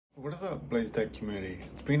What is up, BlazeTech community?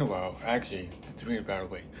 It's been a while. Actually, it's been about a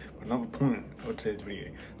week. But another point of today's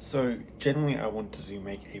video. So, generally, I wanted to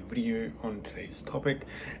make a video on today's topic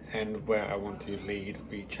and where I want to lead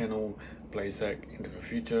the channel BlazeTech into the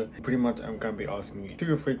future. Pretty much, I'm going to be asking you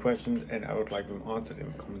 2 or 3 questions, and I would like them answered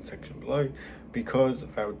in the comment section below because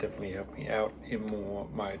that would definitely help me out in more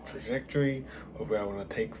my trajectory of where I want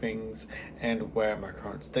to take things and where my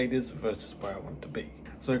current state is versus where I want to be.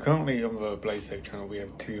 So currently on the BlazeTech channel we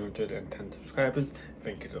have 210 subscribers.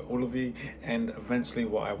 Thank you to all of you, and eventually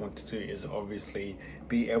what I want to do is obviously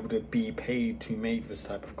be able to be paid to make this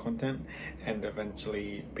type of content and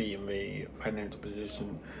eventually be in the financial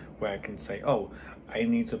position where I can say, oh, I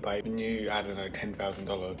need to buy a new, I don't know,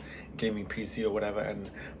 $10,000 gaming PC or whatever,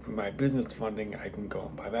 and through my business funding I can go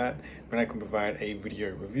and buy that. Then I can provide a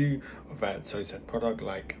video review of that said product,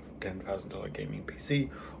 like $10,000 gaming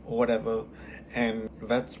PC or whatever, and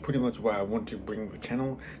that's pretty much where I want to bring the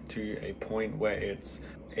channel to a point where it's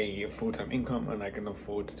a full-time income and I can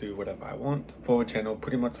afford to do whatever I want for the channel,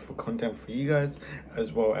 pretty much for content for you guys,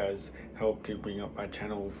 as well as help to bring up my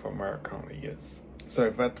channel from where it currently is. So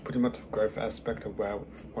that's pretty much the growth aspect of where I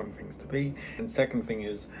want things to be. And second thing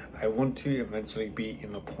is, I want to eventually be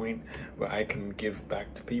in a point where I can give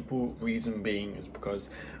back to people. Reason being is because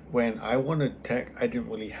when I wanted tech, I didn't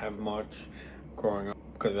really have much growing up,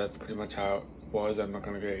 because that's pretty much how it was. I'm not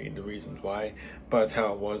going to go into reasons why, but it's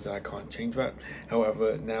how it was and I can't change that.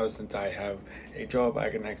 However, now since I have a job, I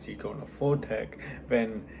can actually go and afford tech.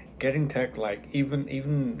 Then getting tech, like even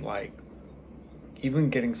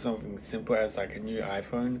getting something simple as like a new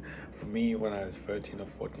iPhone, for me when I was 13 or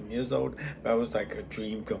 14 years old, that was like a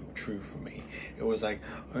dream come true for me. It was like,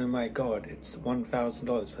 oh my god, it's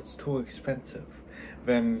 $1,000, that's too expensive.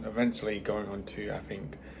 Then eventually going on to, I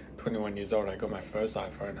think, 21 years old, I got my first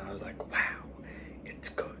iPhone and I was like, wow, it's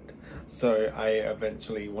good. So I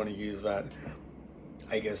eventually want to use that,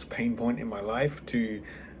 I guess, pain point in my life to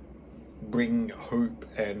bring hope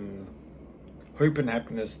and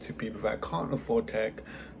happiness to people that can't afford tech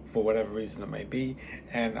for whatever reason it may be.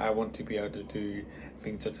 And I want to be able to do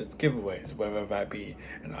things such as giveaways, whether that be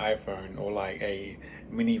an iPhone or like a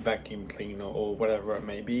mini vacuum cleaner or whatever it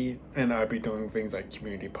may be. And I'll be doing things like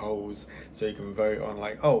community polls, so you can vote on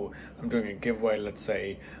like, oh, I'm doing a giveaway, let's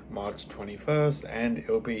say March 21st, and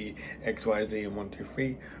it'll be XYZ and 1, 2,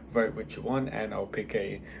 3, vote which you want, and I'll pick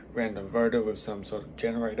a random voter with some sort of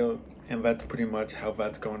generator. And that's pretty much how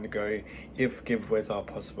that's going to go if giveaways are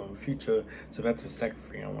possible in the future. So that's the second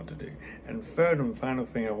thing I want to do. And third and final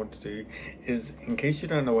thing I want to do is, in case you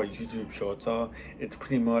don't know what YouTube Shorts are, it's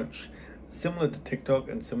pretty much similar to TikTok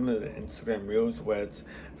and similar to Instagram Reels, where it's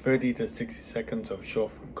 30 to 60 seconds of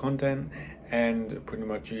short form content, and pretty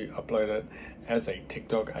much you upload it as a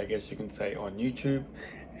TikTok, I guess you can say, on YouTube.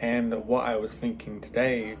 And what I was thinking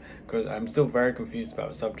today, because I'm still very confused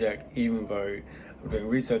about the subject, even though I'm doing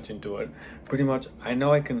research into it, pretty much I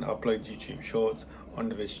know I can upload YouTube Shorts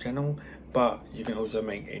onto this channel, but you can also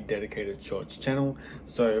make a dedicated Shorts channel.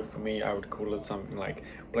 So for me, I would call it something like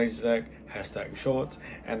BlazeTech #Shorts,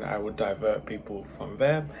 and I would divert people from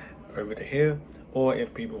there over to here. Or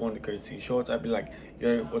if people want to go see Shorts, I'd be like,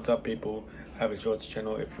 yo, what's up people, I have a Shorts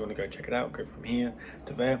channel, if you want to go check it out, go from here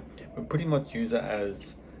to there. But pretty much use it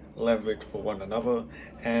as leverage for one another,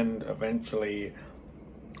 and eventually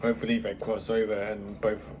hopefully they cross over and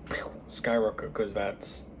both skyrocket, because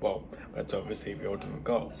that's obviously the ultimate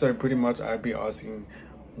goal. So pretty much I'd be asking,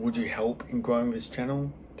 would you help in growing this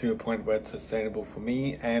channel to a point where it's sustainable for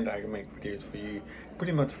me and I can make videos for you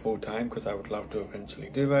pretty much full time, because I would love to eventually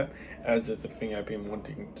do that, as it's a thing I've been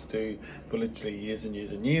wanting to do for literally years and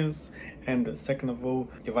years and years. And second of all,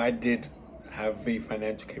 if I did have the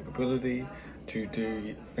financial capability to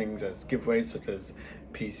do things as giveaways such as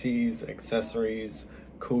PCs, accessories,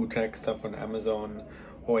 cool tech stuff on Amazon,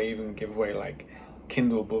 or even give away like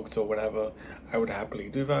Kindle books or whatever, I would happily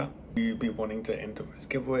do that. Do you be wanting to enter those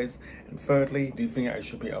giveaways? And thirdly, do you think I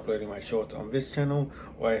should be uploading my shorts on this channel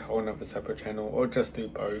or a whole other separate channel, or just do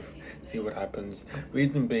both, see what happens?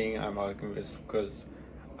 Reason being I'm asking this because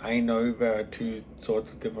I know there are 2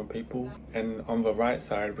 sorts of different people, and on the right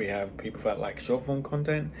side we have people that like short form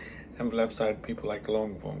content, and the left side people like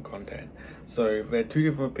long form content. So they're 2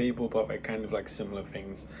 different people, but they're kind of like similar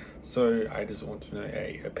things. So I just want to know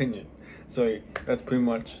a opinion. So that's pretty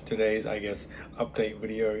much today's, I guess, update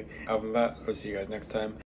video. Other than that, I'll see you guys next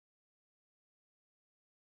time.